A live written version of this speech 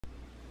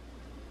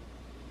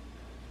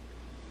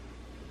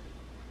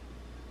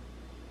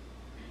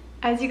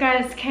As you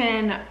guys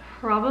can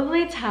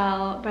probably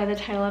tell by the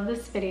title of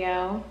this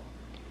video,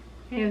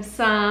 I have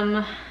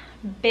some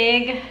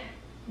big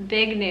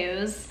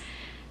news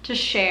to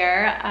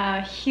share. A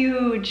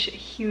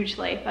huge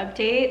life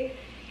update,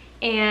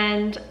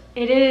 and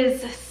it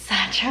is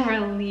such a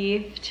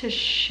relief to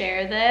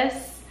share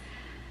this.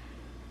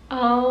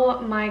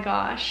 Oh my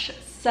gosh.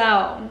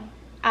 So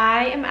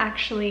I am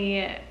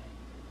actually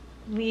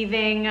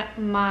leaving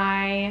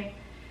my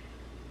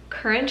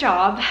current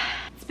job.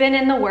 It's been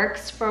in the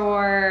works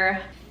for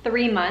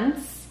 3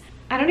 months.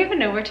 I don't even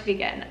know where to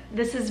begin.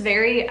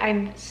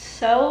 I'm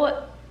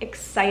so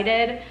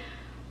excited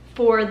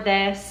for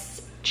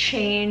this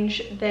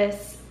change,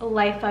 this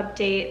life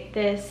update,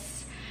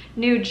 this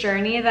new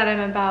journey that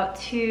I'm about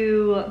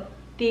to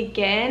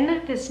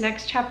begin, this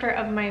next chapter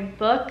of my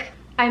book.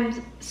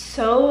 I'm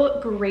so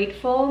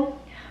grateful,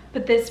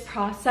 but this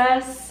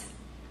process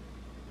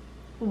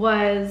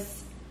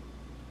was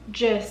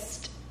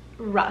just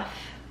rough.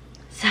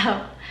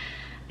 So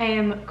I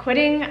am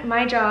quitting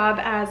my job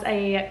as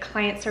a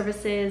client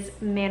services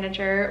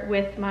manager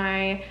with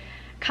my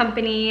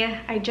company.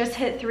 I just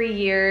hit 3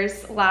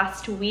 years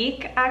last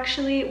week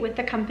actually with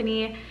the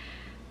company,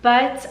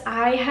 but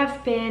I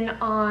have been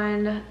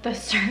on the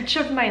search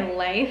of my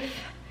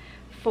life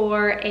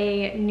for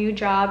a new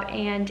job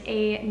and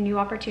a new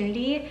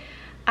opportunity.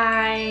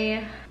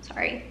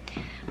 Sorry,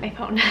 my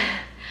phone.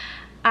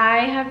 I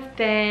have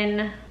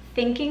been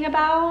thinking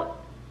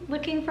about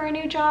looking for a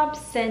new job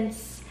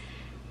since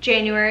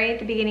January,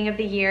 the beginning of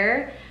the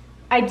year.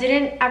 I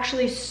didn't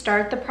actually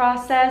start the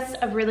process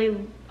of really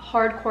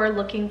hardcore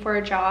looking for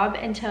a job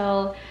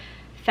until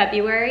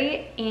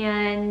February,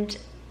 and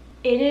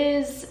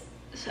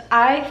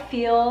I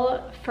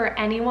feel for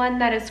anyone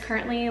that is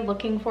currently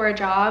looking for a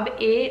job,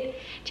 it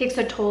takes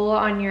a toll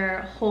on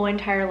your whole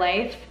entire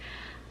life.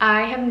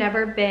 I have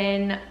never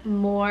been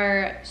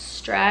more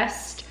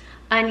stressed,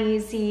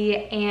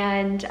 uneasy,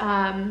 and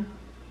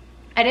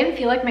I didn't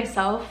feel like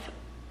myself.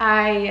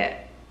 I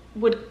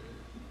would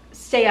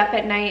stay up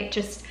at night,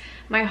 just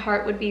my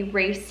heart would be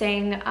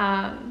racing.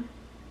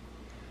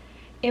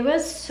 It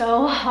was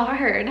so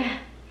hard,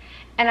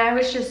 and I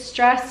was just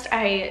stressed.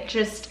 I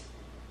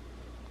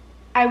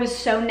was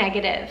so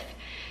negative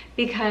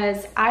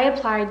because I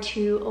applied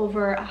to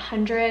over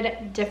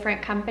 100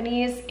 different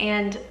companies,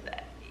 and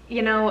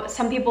you know,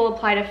 some people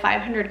apply to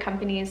 500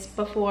 companies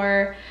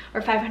before,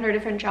 or 500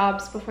 different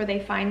jobs before they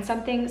find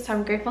something. So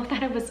I'm grateful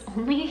that it was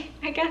only,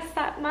 I guess,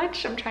 that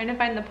much. I'm trying to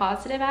find the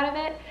positive out of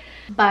it.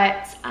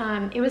 But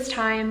it was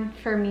time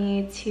for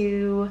me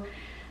to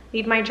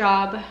leave my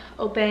job,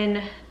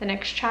 open the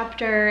next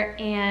chapter,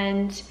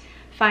 and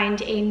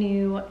find a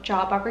new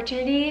job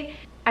opportunity.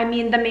 I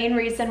mean, the main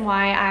reason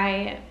why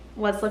I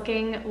was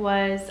looking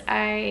was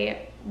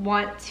I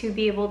want to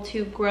be able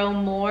to grow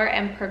more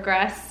and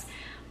progress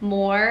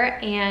more,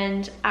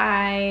 and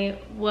I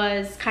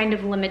was kind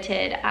of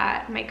limited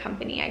at my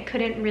company. I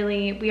couldn't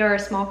really, we are a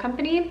small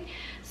company,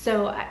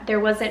 so there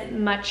wasn't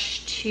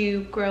much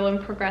to grow and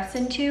progress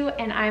into,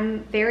 and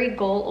I'm very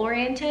goal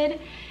oriented,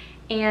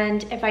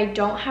 and if I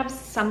don't have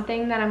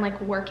something that I'm like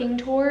working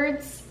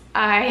towards,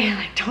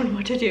 I don't know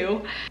what to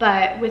do.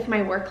 But with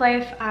my work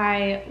life,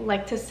 I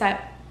like to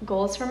set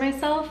goals for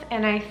myself,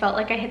 and I felt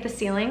like I hit the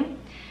ceiling.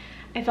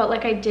 I felt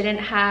like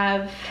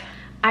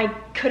I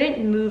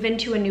couldn't move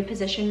into a new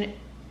position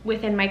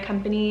within my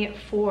company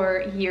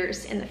for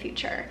years in the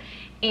future.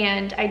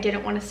 And I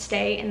didn't want to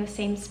stay in the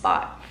same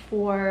spot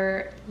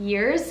for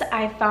years.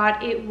 I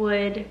thought it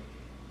would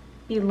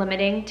be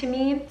limiting to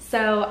me.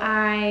 So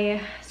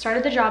I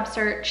started the job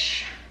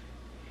search,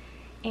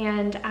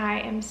 and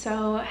I am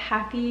so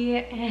happy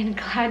and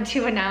glad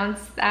to announce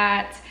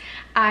that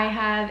I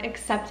have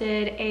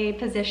accepted a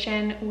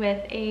position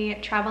with a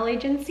travel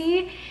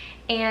agency.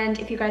 And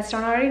if you guys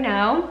don't already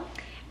know,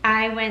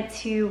 I went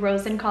to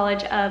Rosen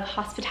College of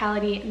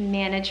Hospitality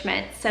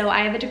Management. So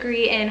I have a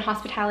degree in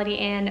hospitality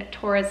and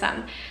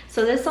tourism.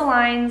 So this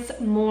aligns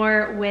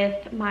more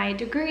with my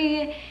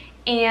degree,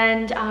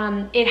 and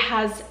it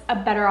has a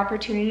better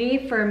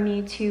opportunity for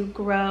me to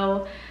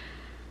grow,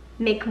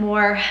 make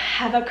more,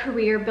 have a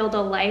career, build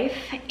a life.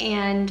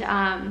 And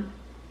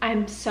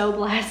I'm so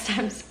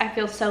blessed. I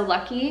feel so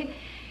lucky,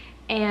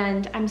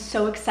 and I'm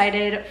so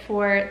excited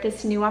for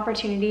this new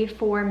opportunity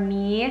for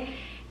me.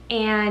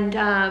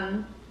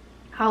 And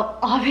I'll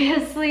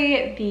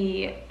obviously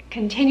be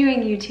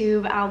continuing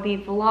YouTube, I'll be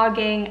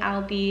vlogging,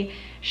 I'll be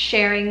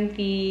sharing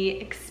the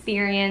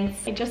experience.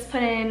 I just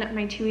put in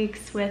my 2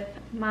 weeks with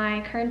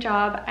my current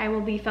job. I will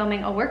be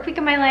filming a work week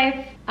of my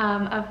life,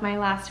 of my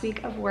last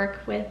week of work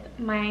with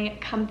my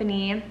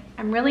company.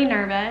 I'm really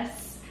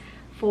nervous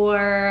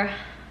for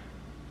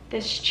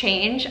this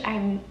change.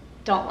 I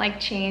don't like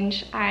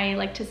change. I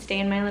like to stay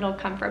in my little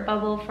comfort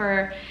bubble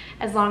for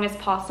as long as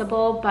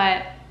possible,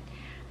 but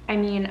I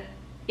mean,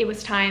 it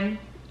was time.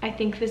 I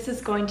think this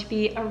is going to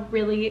be a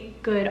really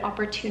good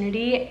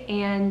opportunity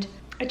and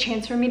a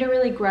chance for me to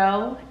really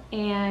grow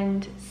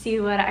and see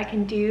what I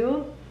can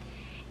do.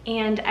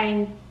 And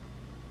I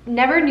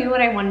never knew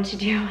what I wanted to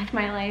do with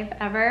my life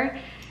ever.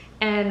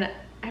 And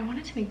I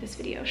wanted to make this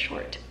video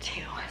short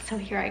too, so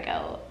here I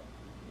go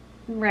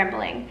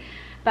rambling.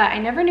 But I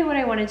never knew what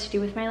I wanted to do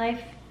with my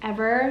life,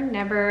 ever,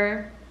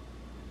 never.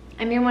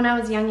 I mean, when I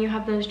was young, you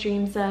have those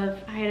dreams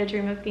of, I had a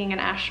dream of being an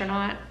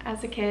astronaut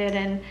as a kid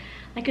and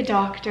like a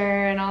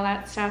doctor and all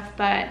that stuff.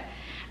 But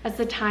as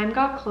the time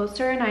got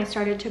closer and I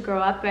started to grow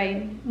up,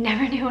 I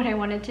never knew what I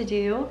wanted to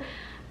do.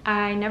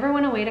 I never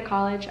went away to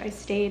college. I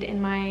stayed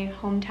in my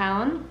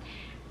hometown.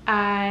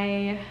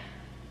 I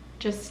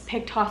just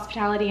picked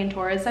hospitality and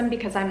tourism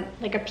because I'm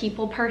like a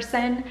people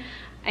person.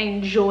 I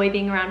enjoy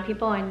being around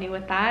people. I knew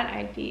with that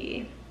I'd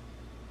be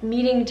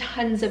meeting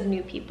tons of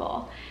new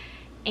people.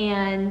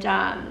 And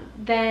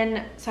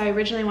so I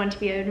originally wanted to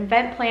be an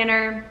event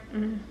planner.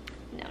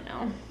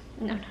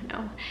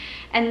 No.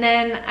 And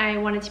then I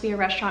wanted to be a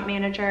restaurant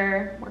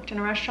manager, worked in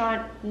a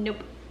restaurant,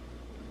 nope.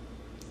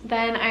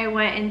 Then I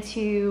went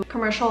into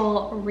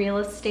commercial real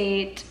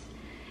estate,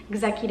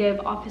 executive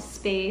office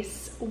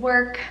space,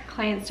 work,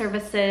 client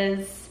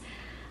services,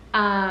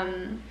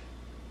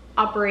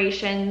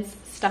 operations,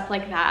 stuff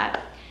like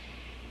that.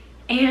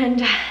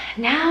 And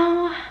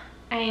now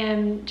I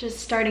am just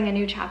starting a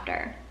new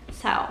chapter.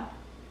 So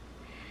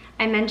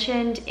I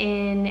mentioned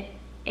in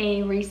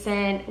a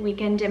recent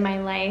weekend in my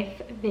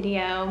life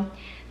video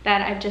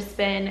that I've just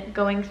been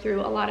going through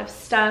a lot of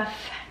stuff,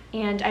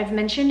 and I've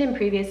mentioned in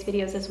previous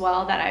videos as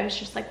well that I was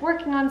just like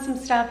working on some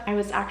stuff. I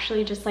was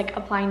actually just like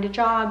applying to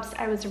jobs.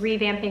 I was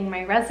revamping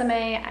my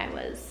resume. I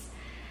was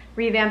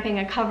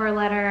revamping a cover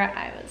letter.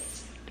 I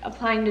was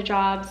applying to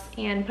jobs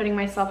and putting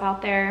myself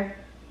out there.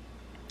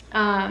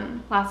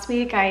 Last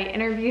week I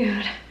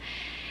interviewed,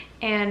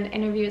 and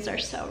interviews are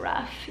so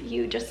rough.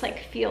 You just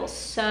like feel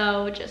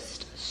so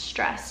just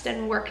stressed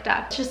and worked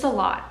up. It's just a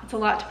lot. It's a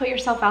lot to put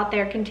yourself out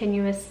there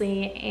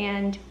continuously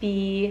and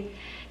be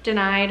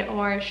denied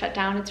or shut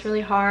down. It's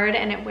really hard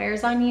and it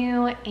wears on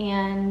you.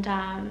 And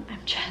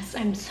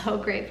I'm so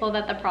grateful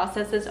that the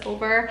process is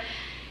over.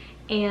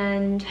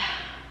 And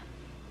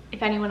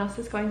if anyone else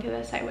is going through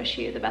this, I wish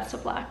you the best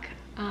of luck.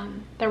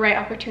 The right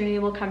opportunity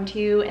will come to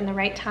you in the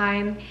right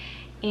time,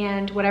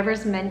 and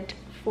whatever's meant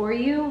for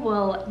you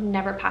will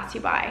never pass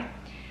you by.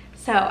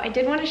 So I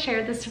did want to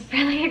share this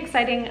really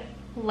exciting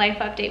life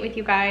update with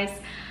you guys.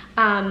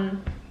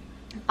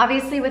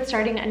 Obviously with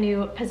starting a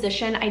new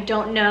position, I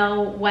don't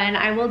know when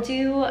I will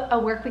do a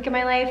work week in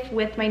my life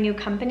with my new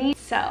company.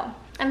 So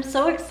I'm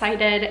so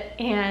excited,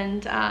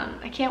 and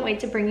I can't wait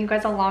to bring you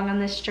guys along on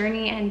this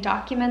journey and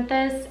document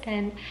this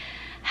and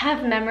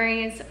have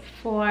memories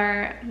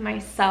for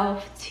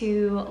myself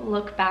to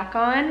look back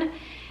on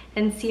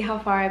and see how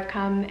far I've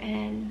come,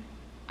 and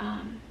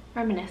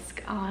reminisce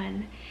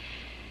on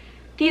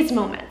these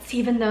moments.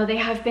 Even though they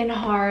have been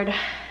hard,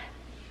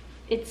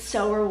 it's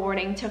so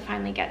rewarding to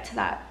finally get to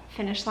that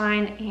finish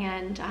line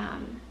and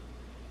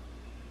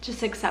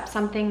just accept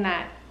something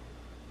that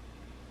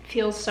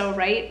feels so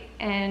right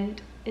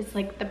and is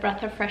like the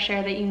breath of fresh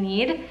air that you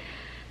need.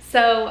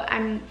 So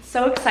I'm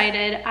so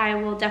excited. I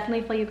will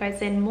definitely fill you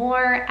guys in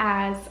more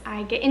as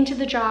I get into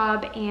the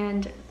job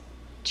and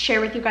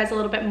share with you guys a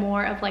little bit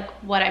more of like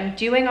what I'm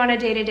doing on a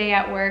day-to-day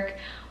at work,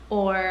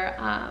 or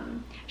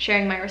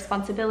sharing my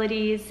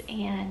responsibilities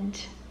and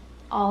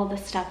all the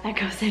stuff that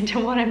goes into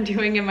what I'm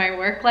doing in my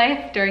work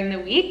life during the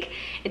week.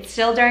 It's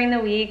still during the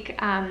week,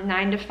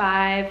 9 to 5.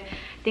 I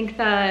think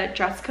the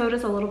dress code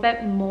is a little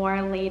bit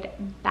more laid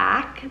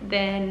back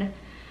than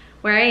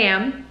where I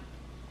am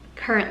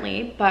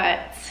currently,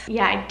 but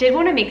yeah, I did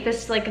want to make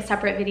this like a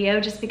separate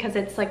video just because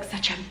it's like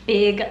such a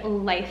big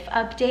life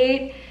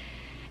update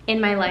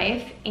in my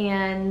life,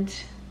 and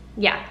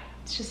yeah,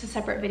 it's just a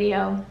separate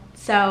video.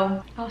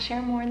 So I'll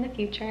share more in the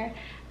future,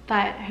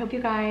 but I hope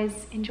you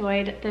guys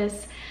enjoyed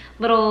this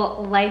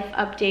little life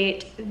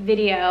update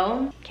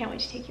video. Can't wait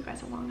to take you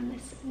guys along on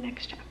this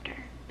next chapter.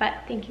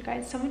 But thank you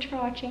guys so much for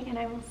watching, and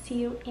I will see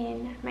you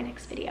in my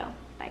next video.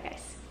 Bye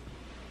guys.